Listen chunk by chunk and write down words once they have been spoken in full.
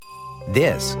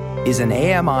This is an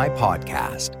AMI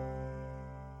podcast.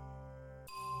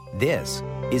 This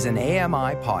is an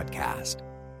AMI podcast.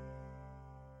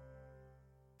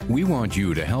 We want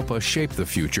you to help us shape the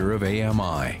future of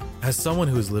AMI. As someone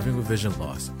who is living with vision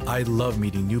loss, I love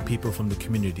meeting new people from the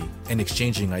community and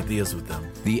exchanging ideas with them.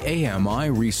 The AMI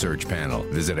Research Panel.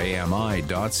 Visit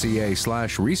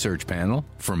ami.ca/research panel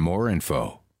for more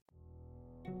info.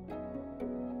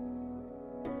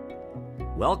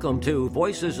 Welcome to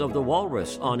Voices of the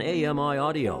Walrus on AMI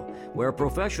Audio, where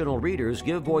professional readers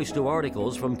give voice to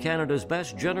articles from Canada's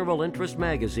best general interest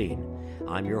magazine.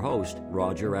 I'm your host,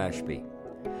 Roger Ashby.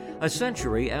 A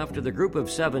century after the Group of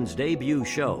Seven's debut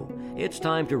show, it's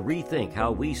time to rethink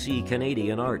how we see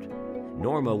Canadian art.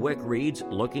 Norma Wick reads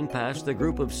Looking Past the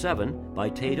Group of Seven by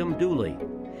Tatum Dooley.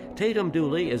 Tatum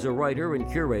Dooley is a writer and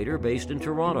curator based in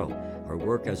Toronto. Her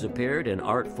work has appeared in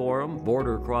Art Forum,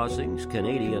 Border Crossings,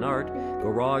 Canadian Art,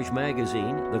 Garage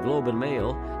Magazine, The Globe and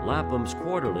Mail, Lapham's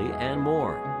Quarterly, and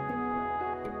more.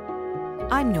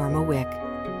 I'm Norma Wick.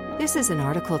 This is an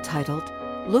article titled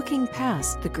Looking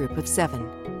Past the Group of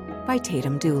Seven by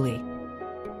Tatum Dooley.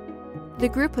 The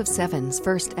Group of Seven's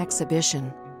first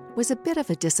exhibition was a bit of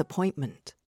a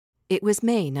disappointment. It was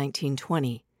May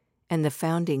 1920, and the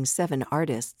founding seven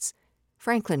artists,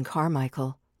 Franklin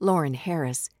Carmichael, Lauren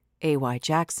Harris, A.Y.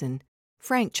 Jackson,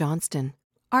 Frank Johnston,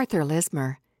 Arthur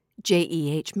Lismer,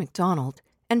 J.E.H. MacDonald,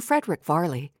 and Frederick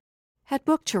Varley, had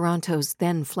booked Toronto's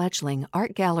then-fledgling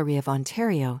Art Gallery of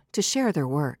Ontario to share their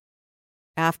work.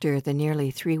 After the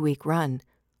nearly 3-week run,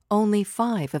 only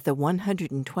 5 of the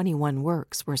 121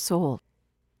 works were sold.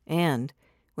 And,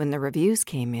 when the reviews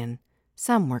came in,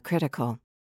 some were critical.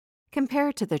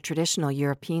 Compared to the traditional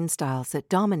European styles that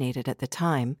dominated at the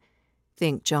time,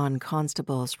 think John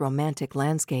Constable's romantic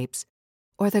landscapes,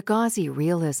 or the gauzy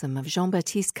realism of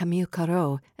Jean-Baptiste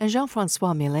Camus-Corot and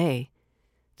Jean-François Millet,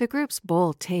 the group's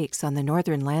bold takes on the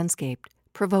northern landscape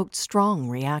provoked strong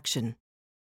reaction.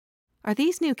 Are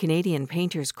these new Canadian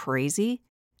painters crazy?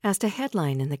 Asked a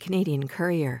headline in the Canadian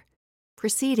Courier,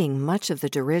 preceding much of the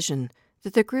derision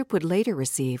that the group would later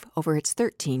receive over its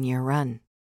 13-year run.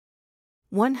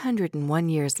 101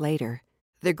 years later,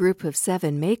 the Group of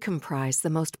Seven may comprise the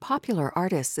most popular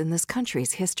artists in this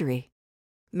country's history,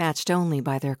 matched only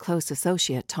by their close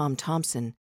associate Tom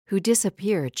Thompson, who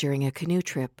disappeared during a canoe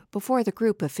trip before the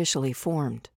group officially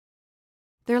formed.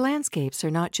 Their landscapes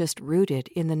are not just rooted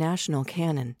in the national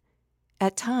canon.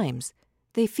 At times,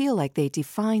 they feel like they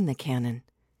define the canon.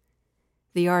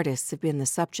 The artists have been the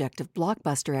subject of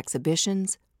blockbuster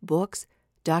exhibitions, books,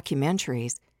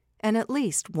 documentaries, and at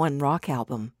least one rock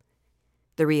album.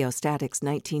 The Rheostatics'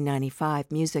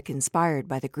 1995 music inspired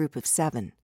by the Group of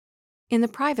Seven. In the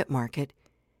private market,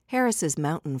 Harris's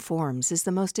Mountain Forms is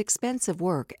the most expensive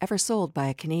work ever sold by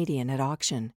a Canadian at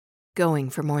auction, going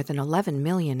for more than $11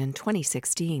 million in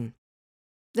 2016.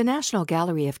 The National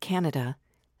Gallery of Canada,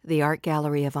 the Art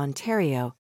Gallery of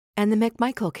Ontario, and the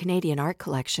McMichael Canadian Art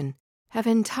Collection have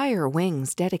entire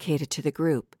wings dedicated to the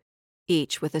group,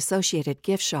 each with associated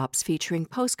gift shops featuring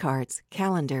postcards,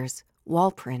 calendars, wall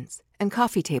prints, and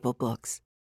coffee table books.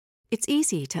 It's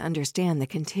easy to understand the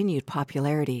continued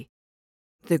popularity.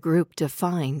 The group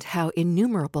defined how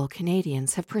innumerable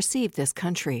Canadians have perceived this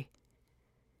country.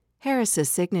 Harris's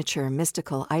signature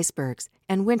mystical icebergs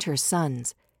and winter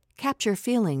suns capture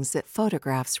feelings that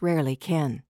photographs rarely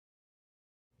can.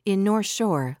 In North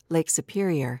Shore, Lake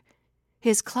Superior,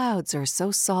 his clouds are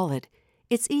so solid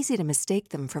it's easy to mistake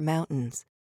them for mountains.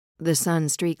 The sun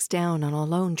streaks down on a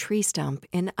lone tree stump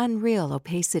in unreal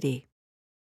opacity.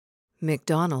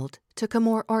 MacDonald took a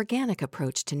more organic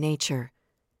approach to nature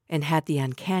and had the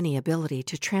uncanny ability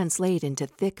to translate into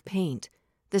thick paint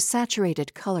the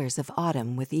saturated colors of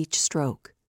autumn with each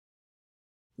stroke.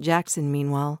 Jackson,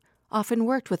 meanwhile, often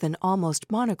worked with an almost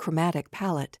monochromatic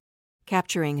palette,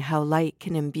 capturing how light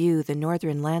can imbue the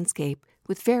northern landscape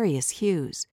with various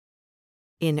hues.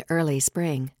 In early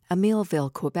spring, at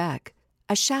Milleville, Quebec,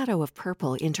 a shadow of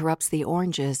purple interrupts the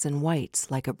oranges and whites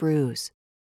like a bruise.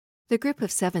 The Group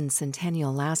of Seven's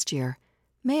centennial last year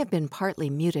may have been partly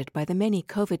muted by the many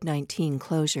COVID-19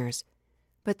 closures,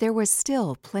 but there was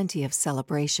still plenty of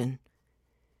celebration.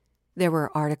 There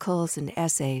were articles and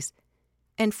essays,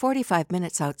 and 45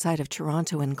 minutes outside of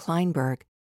Toronto in Kleinburg,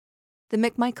 the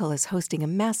McMichael is hosting a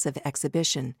massive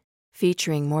exhibition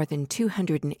featuring more than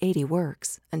 280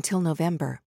 works until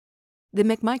November. The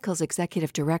McMichael's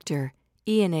executive director,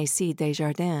 Ian-A.C.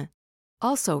 Desjardins,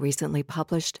 also recently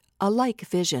published A Like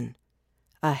Vision,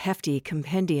 a hefty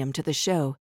compendium to the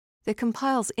show that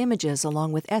compiles images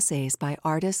along with essays by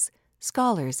artists,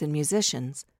 scholars, and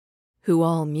musicians, who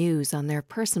all muse on their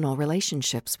personal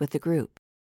relationships with the group.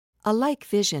 A Like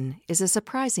Vision is a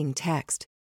surprising text.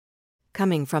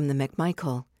 Coming from the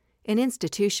McMichael, an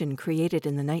institution created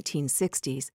in the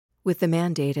 1960s with the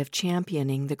mandate of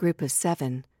championing the Group of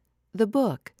Seven, the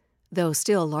book, though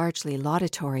still largely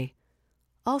laudatory,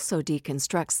 also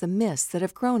deconstructs the myths that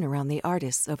have grown around the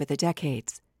artists over the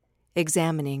decades,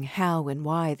 examining how and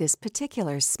why this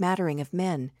particular smattering of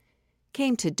men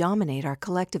came to dominate our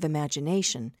collective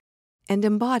imagination and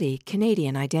embody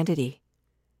Canadian identity.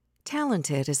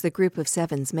 Talented as the Group of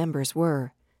Seven's members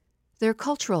were, their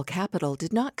cultural capital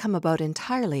did not come about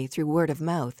entirely through word of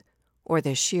mouth or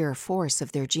the sheer force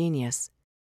of their genius.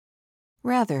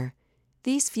 Rather,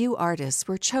 these few artists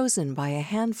were chosen by a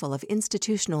handful of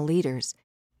institutional leaders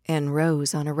and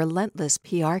rose on a relentless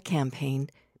PR campaign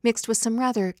mixed with some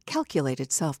rather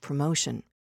calculated self-promotion.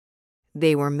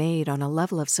 They were made on a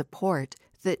level of support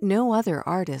that no other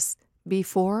artists,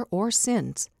 before or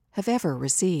since, have ever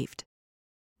received.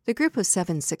 The Group of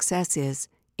Seven's success is,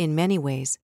 in many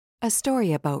ways, a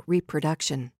story about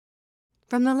reproduction.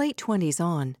 From the late 20s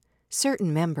on,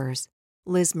 certain members,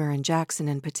 Lismer and Jackson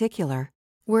in particular,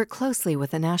 worked closely with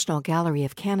the National Gallery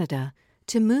of Canada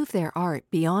to move their art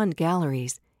beyond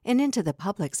galleries and into the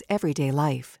public's everyday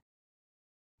life.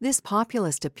 This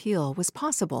populist appeal was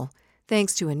possible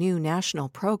thanks to a new national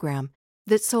program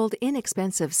that sold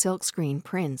inexpensive silkscreen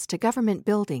prints to government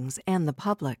buildings and the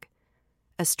public,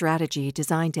 a strategy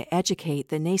designed to educate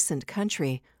the nascent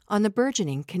country on the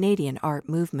burgeoning Canadian art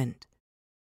movement.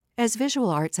 As visual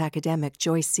arts academic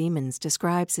Joyce Siemens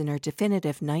describes in her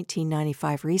definitive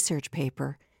 1995 research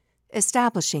paper,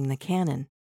 Establishing the Canon,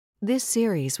 this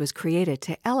series was created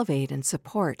to elevate and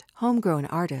support homegrown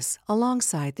artists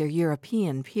alongside their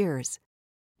European peers.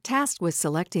 Tasked with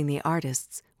selecting the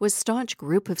artists was staunch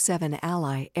Group of Seven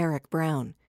ally Eric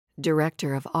Brown,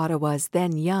 director of Ottawa's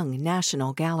then young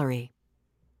National Gallery.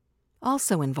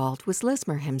 Also involved was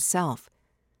Lismer himself,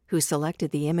 who selected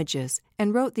the images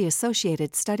and wrote the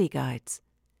associated study guides.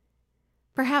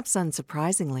 Perhaps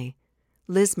unsurprisingly,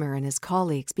 Lismer and his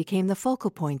colleagues became the focal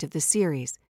point of the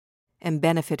series and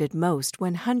benefited most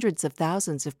when hundreds of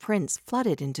thousands of prints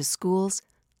flooded into schools,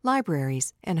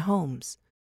 libraries, and homes.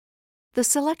 The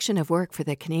selection of work for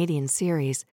the Canadian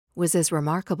series was as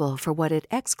remarkable for what it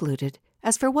excluded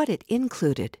as for what it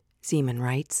included, Zeman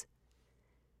writes.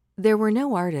 There were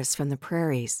no artists from the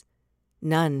prairies,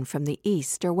 none from the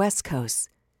East or West Coasts.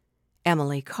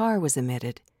 Emily Carr was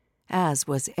omitted, as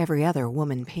was every other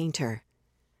woman painter.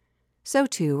 So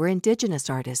too were Indigenous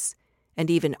artists, and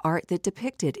even art that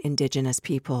depicted Indigenous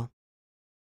people.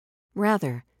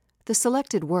 Rather, the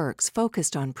selected works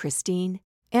focused on pristine,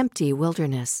 empty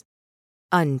wilderness,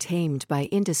 untamed by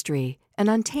industry and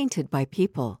untainted by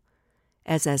people,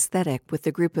 as aesthetic with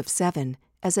the Group of Seven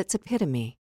as its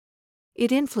epitome.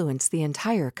 It influenced the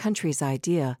entire country's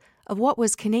idea of what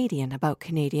was Canadian about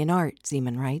Canadian art,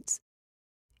 Zeman writes.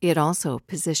 It also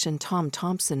positioned Tom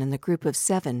Thomson and the Group of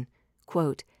Seven,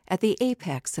 quote, at the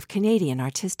apex of Canadian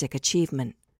artistic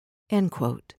achievement, end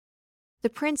quote. The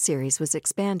print series was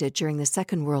expanded during the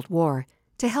Second World War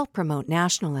to help promote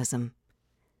nationalism.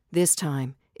 This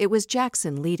time, it was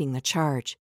Jackson leading the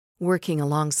charge, working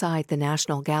alongside the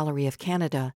National Gallery of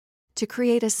Canada to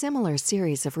create a similar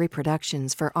series of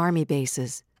reproductions for army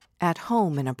bases, at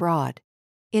home and abroad,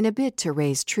 in a bid to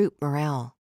raise troop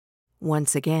morale.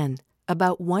 Once again,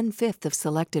 about 1/5 of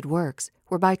selected works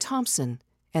were by Thomson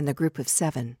and the Group of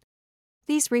Seven.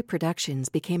 These reproductions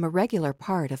became a regular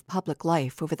part of public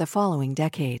life over the following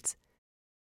decades.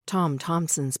 Tom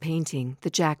Thomson's painting, The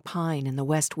Jack Pine and the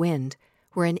West Wind,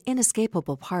 were an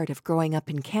inescapable part of growing up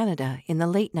in Canada in the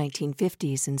late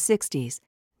 1950s and 60s,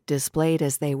 displayed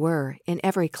as they were in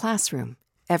every classroom,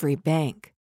 every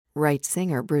bank, writes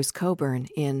singer Bruce Cockburn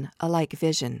in A Like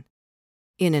Vision.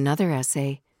 In another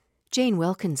essay, Jane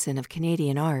Wilkinson of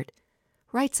Canadian Art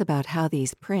writes about how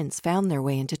these prints found their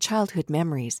way into childhood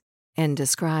memories and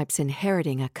describes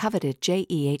inheriting a coveted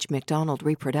J.E.H. MacDonald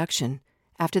reproduction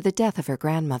after the death of her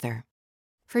grandmother.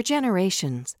 For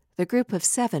generations, the Group of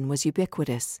Seven was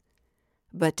ubiquitous,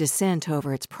 but dissent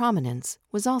over its prominence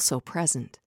was also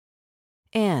present.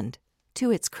 And, to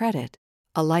its credit,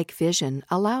 A Like Vision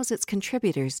allows its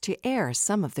contributors to air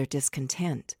some of their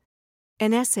discontent.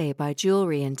 An essay by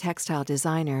jewelry and textile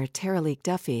designer Tara-Leigh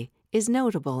Duffy is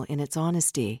notable in its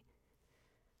honesty.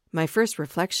 My first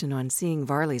reflection on seeing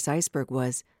Varley's iceberg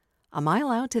was, am I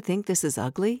allowed to think this is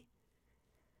ugly?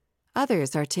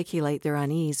 Others articulate their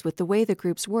unease with the way the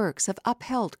group's works have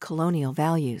upheld colonial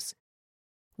values.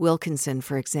 Wilkinson,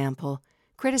 for example,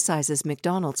 criticizes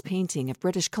MacDonald's painting of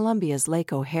British Columbia's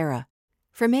Lake O'Hara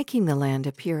for making the land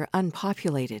appear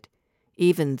unpopulated,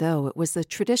 even though it was the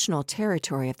traditional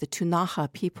territory of the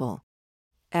Ktunaxa people.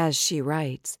 As she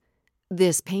writes,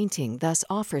 this painting thus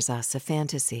offers us a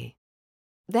fantasy.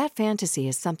 That fantasy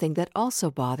is something that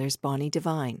also bothers Bonnie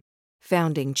Devine,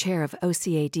 founding chair of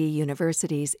OCAD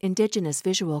University's Indigenous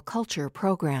Visual Culture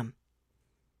program.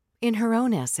 In her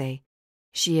own essay,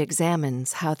 she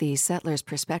examines how the settlers'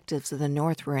 perspectives of the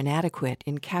North were inadequate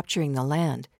in capturing the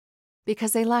land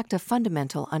because they lacked a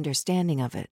fundamental understanding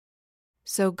of it.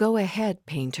 So go ahead,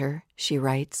 painter, she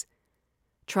writes.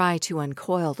 Try to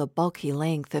uncoil the bulky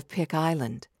length of Pick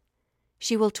Island.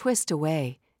 She will twist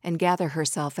away and gather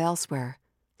herself elsewhere,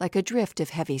 like a drift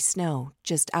of heavy snow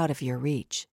just out of your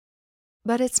reach.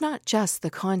 But it's not just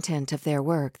the content of their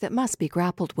work that must be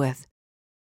grappled with.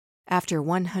 After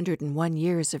 101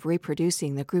 years of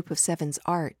reproducing the Group of Seven's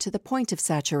art to the point of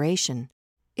saturation,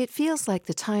 it feels like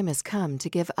the time has come to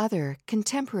give other,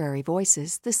 contemporary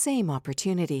voices the same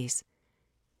opportunities.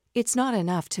 It's not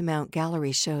enough to mount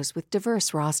gallery shows with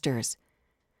diverse rosters.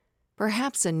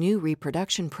 Perhaps a new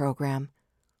reproduction program,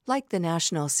 like the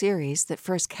national series that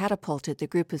first catapulted the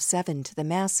Group of Seven to the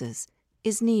masses,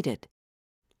 is needed.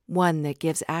 One that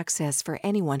gives access for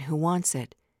anyone who wants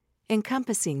it,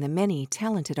 encompassing the many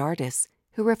talented artists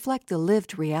who reflect the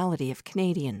lived reality of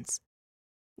Canadians.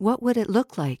 What would it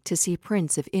look like to see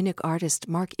prints of Inuk artist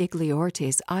Mark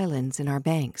Igliorte's islands in our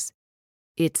banks?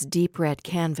 Its deep red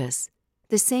canvas,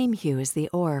 the same hue as the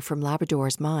ore from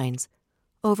Labrador's mines,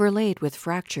 overlaid with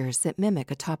fractures that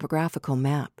mimic a topographical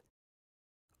map.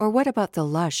 Or what about the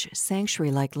lush,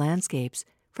 sanctuary-like landscapes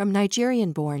from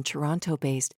Nigerian-born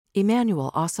Toronto-based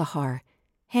Emmanuel Ossahar,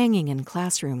 hanging in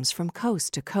classrooms from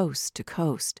coast to coast to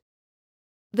coast?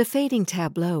 The fading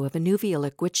tableau of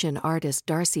Inuvialuit artist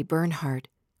Darcy Bernhardt,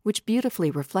 which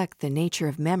beautifully reflect the nature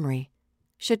of memory,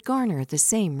 should garner the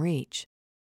same reach.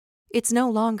 It's no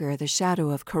longer the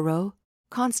shadow of Corot,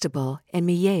 Constable, and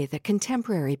Millet that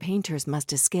contemporary painters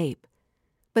must escape,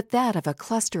 but that of a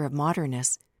cluster of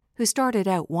modernists who started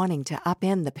out wanting to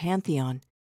upend the pantheon,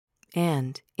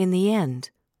 and, in the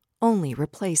end, only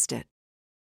replaced it.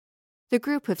 The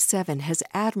Group of Seven has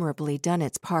admirably done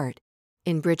its part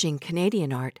in bridging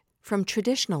Canadian art from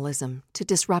traditionalism to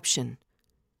disruption.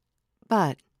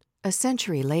 But, a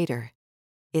century later,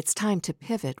 it's time to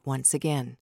pivot once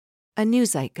again. A new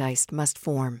zeitgeist must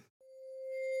form.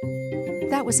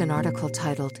 That was an article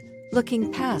titled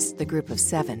Looking Past the Group of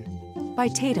Seven by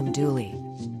Tatum Dooley.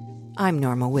 I'm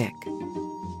Norma Wick.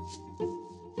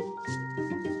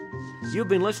 You've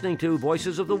been listening to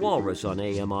Voices of the Walrus on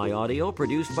AMI Audio,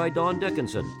 produced by Don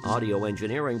Dickinson. Audio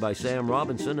engineering by Sam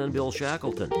Robinson and Bill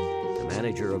Shackleton. The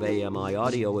manager of AMI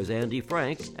Audio is Andy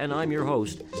Frank, and I'm your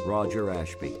host, Roger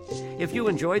Ashby. If you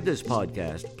enjoyed this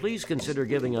podcast, please consider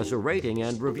giving us a rating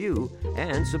and review,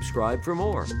 and subscribe for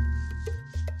more.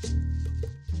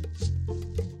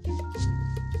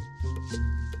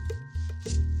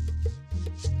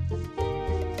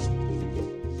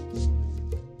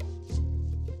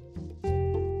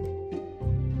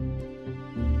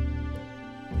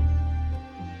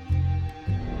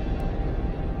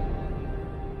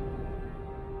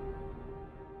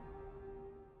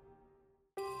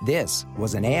 This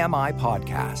was an AMI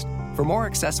podcast. For more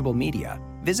accessible media,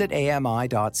 visit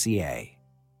ami.ca.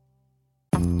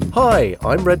 Hi,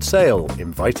 I'm Red Sail,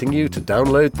 inviting you to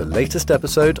download the latest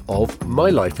episode of My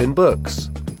Life in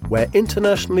Books, where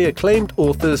internationally acclaimed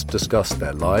authors discuss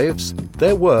their lives,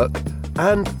 their work,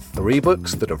 and 3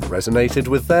 books that have resonated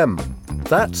with them.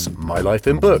 That's My Life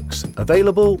in Books,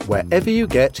 available wherever you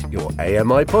get your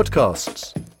AMI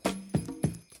podcasts.